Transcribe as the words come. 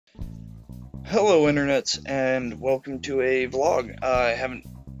Hello internets, and welcome to a vlog. I haven't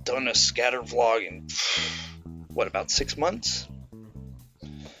done a scatter vlog in, what, about 6 months?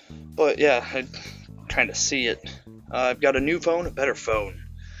 But yeah, I kind of see it. I've got a new phone, a better phone.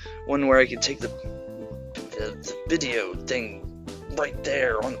 One where I can take the video thing right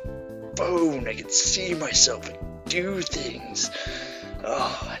there on the phone. I can see myself and do things.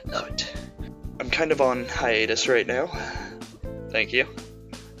 Oh, I love it. I'm kind of on hiatus right now. Thank you.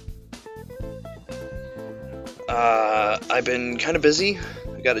 I've been kind of busy.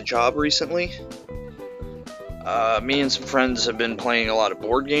 I got a job recently. Me and some friends have been playing a lot of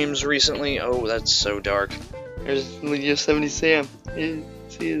board games recently. Oh, that's so dark. There's Yosemite Sam. See,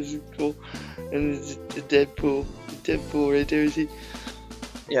 this is cool. And the Deadpool. The Deadpool right there, see?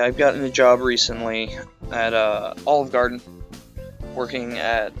 Yeah, I've gotten a job recently at Olive Garden, working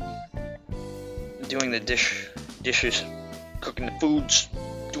at doing the dishes, cooking the foods,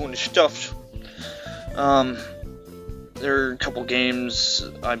 doing the stuff. There are a couple games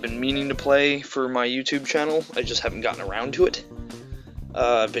I've been meaning to play for my YouTube channel. I just haven't gotten around to it.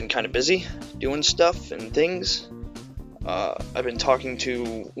 I've been kind of busy doing stuff and things. I've been talking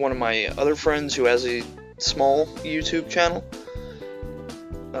to one of my other friends who has a small YouTube channel.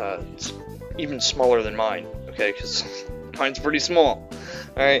 It's even smaller than mine, okay, because mine's pretty small.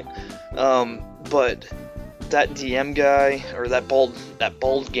 Alright, but that DM guy, or that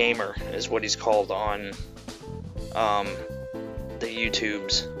bald gamer is what he's called on the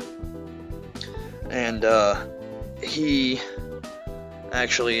YouTubes, and he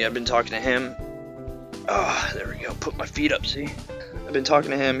actually, I've been talking to him. There we go, put my feet up, see? I've been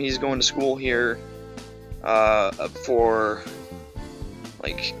talking to him. He's going to school here for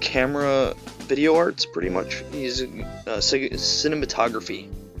like camera video arts, pretty much. He's cinematography.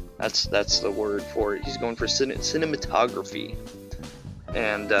 That's the word for it. He's going for cinematography,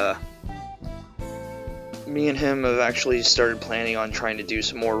 and me and him have actually started planning on trying to do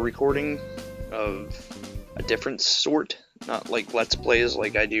some more recording of a different sort, not like Let's Plays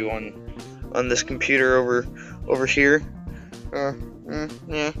like I do on this computer over here.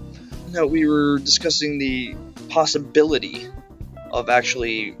 Yeah. No, we were discussing the possibility of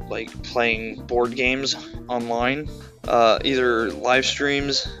actually like playing board games online, either live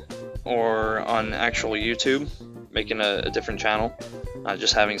streams or on actual YouTube, making a different channel, not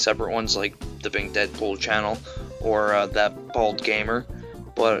just having separate ones like the Big Deadpool channel or that bald gamer,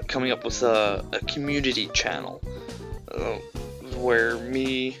 but coming up with a community channel where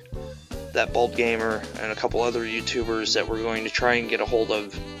me, that bald gamer, and a couple other YouTubers that we're going to try and get a hold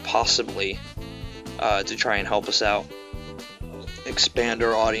of, possibly, to try and help us out, expand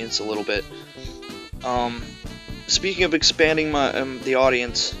our audience a little bit. Speaking of expanding the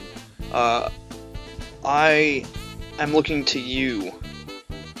audience, I am looking to you,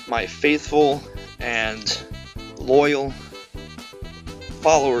 my faithful and loyal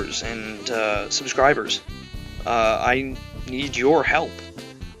followers and subscribers. I need your help.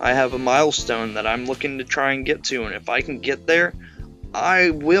 I have a milestone that I'm looking to try and get to, and if I can get there,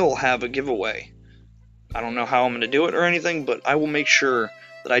 I will have a giveaway. I don't know how I'm going to do it or anything, but I will make sure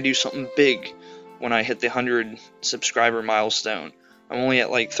that I do something big when I hit the 100 subscriber milestone. I'm only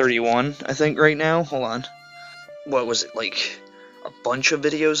at like 31, I think, right now. Hold on. What was it, like a bunch of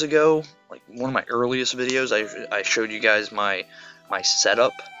videos ago? Like one of my earliest videos, I showed you guys my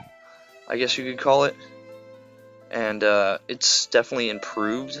setup, I guess you could call it. And it's definitely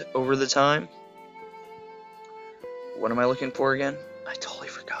improved over the time. What am I looking for again? I totally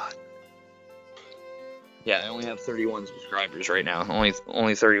forgot. Yeah, I only have 31 subscribers right now.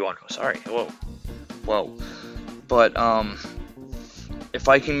 Only 31. Oh, sorry. Whoa. But if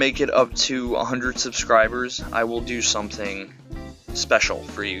I can make it up to 100 subscribers, I will do something special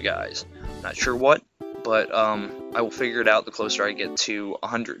for you guys. Not sure what, but I will figure it out the closer I get to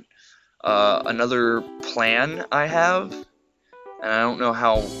 100. Another plan I have, and I don't know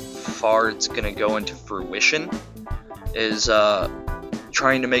how far it's going to go into fruition, is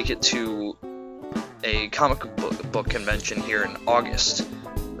trying to make it to a comic book convention here in August.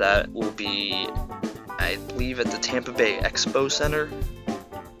 That will be, I believe, at the Tampa Bay Expo Center,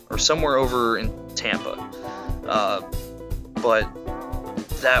 or somewhere over in Tampa. But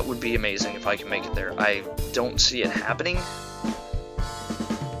that would be amazing if I can make it there. I don't see it happening,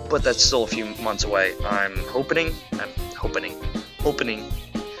 but that's still a few months away. I'm hoping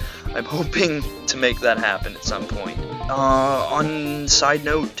to make that happen at some point. On side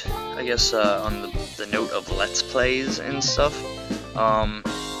note, I guess, on the note of Let's Plays and stuff,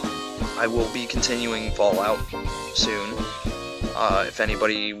 I will be continuing Fallout soon. If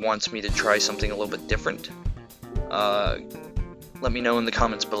anybody wants me to try something a little bit different, let me know in the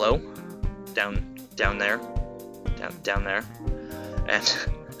comments below. down there, and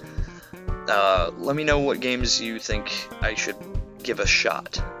let me know what games you think I should give a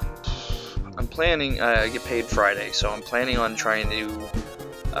shot. I'm planning, I get paid Friday, so I'm planning on trying to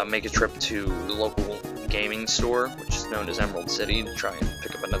make a trip to the local gaming store, which is known as Emerald City, to try and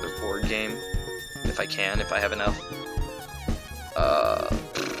pick up another board game, if I can, if I have enough.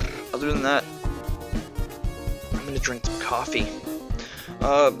 Other than that, I'm gonna drink some coffee.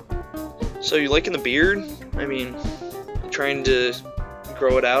 So you liking the beard? I mean, trying to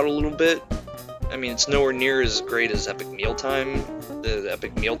grow it out a little bit. I mean, it's nowhere near as great as Epic Mealtime, the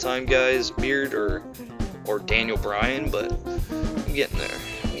Epic Mealtime guy's beard, or Daniel Bryan, but I'm getting there.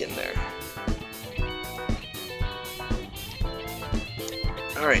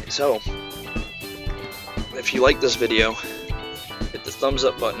 Alright, so, if you like this video, hit the thumbs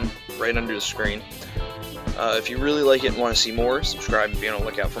up button right under the screen. If you really like it and want to see more, subscribe and be on the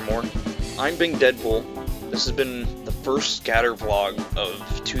lookout for more. I'm Bing Deadpool. This has been the first ScatterVlog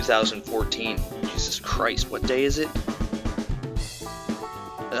of 2014. Jesus Christ, what day is it?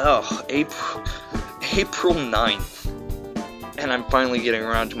 Oh, April 9th. And I'm finally getting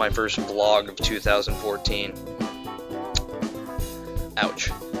around to my first vlog of 2014.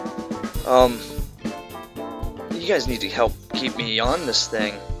 Ouch. You guys need to help keep me on this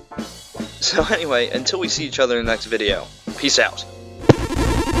thing. So anyway, until we see each other in the next video, peace out.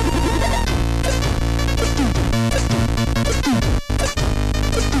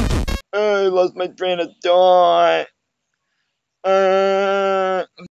 I lost my train of thought.